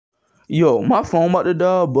Yo, my phone about to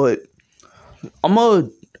die, but I'm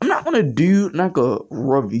not gonna do like a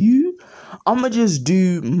review. I'm gonna just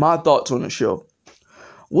do my thoughts on the show.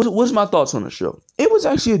 What's my thoughts on the show? It was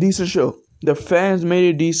actually a decent show. The fans made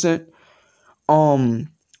it decent.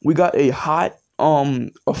 We got a hot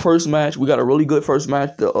a first match. We got a really good first match.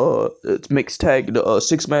 It's mixed tag, the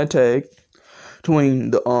 6-man tag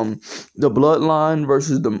between the Bloodline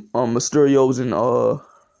versus the Mysterios and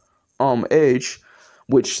Edge,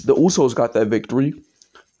 which the Usos got that victory.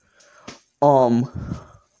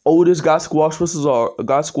 Otis got squashed by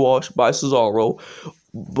Cesaro,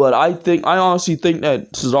 but I honestly think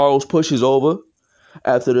that Cesaro's push is over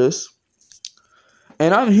after this.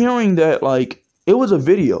 And I'm hearing that like it was a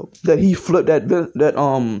video that he flipped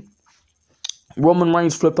that Roman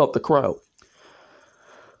Reigns flipped off the crowd.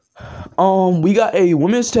 We got a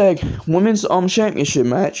women's championship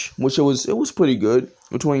match, which it was pretty good,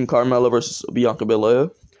 between Carmella versus Bianca Belair.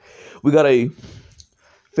 We got a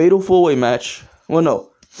fatal 4-way match. Well, no,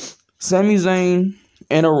 Sami Zayn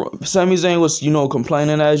was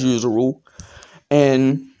complaining as usual,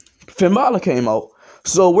 and Finn Balor came out.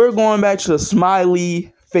 So we're going back to the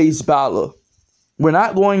smiley face Balor. We're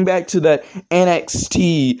not going back to that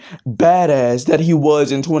NXT badass that he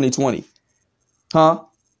was in 2020. Huh?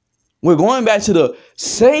 We're going back to the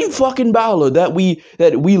same fucking Balor that we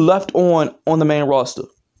left on the main roster.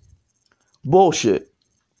 Bullshit.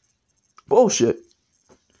 But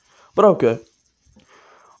okay.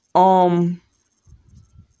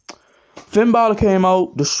 Finn Balor came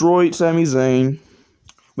out, destroyed Sami Zayn.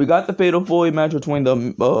 We got the fatal 4-way match between the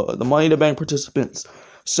Money in the Bank participants.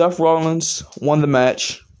 Seth Rollins won the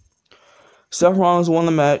match.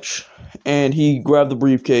 And he grabbed the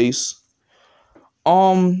briefcase. It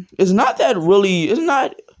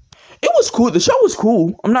was cool. The show was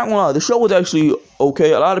cool. I'm not gonna lie. The show was actually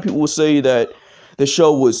okay. A lot of people would say that the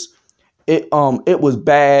show was it was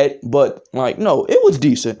bad, but like no, it was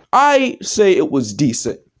decent. I say it was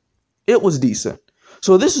decent.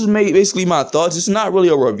 So this is basically my thoughts. It's not really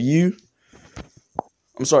a review.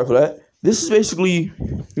 I'm sorry for that. This is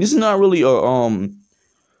not really a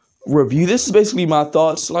review. This is basically my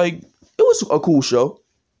thoughts. Like, it was a cool show.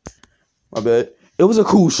 My bad. It was a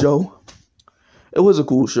cool show.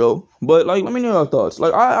 But like, let me know your thoughts.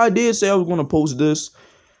 Like, I did say I was gonna post this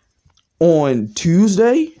on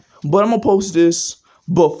Tuesday, but I'm gonna post this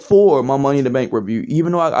before my Money in the Bank review,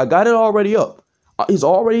 even though I got it already up. It's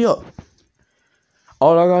already up.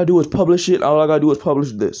 All I gotta do is publish it. All I gotta do is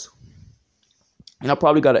publish this. And I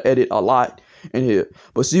probably gotta edit a lot in here.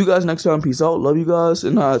 But see you guys next time. Peace out. Love you guys.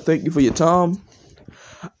 And thank you for your time.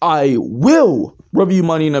 I will review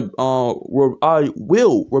Monday Night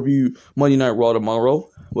Raw tomorrow.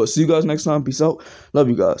 But see you guys next time. Peace out. Love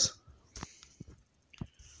you guys.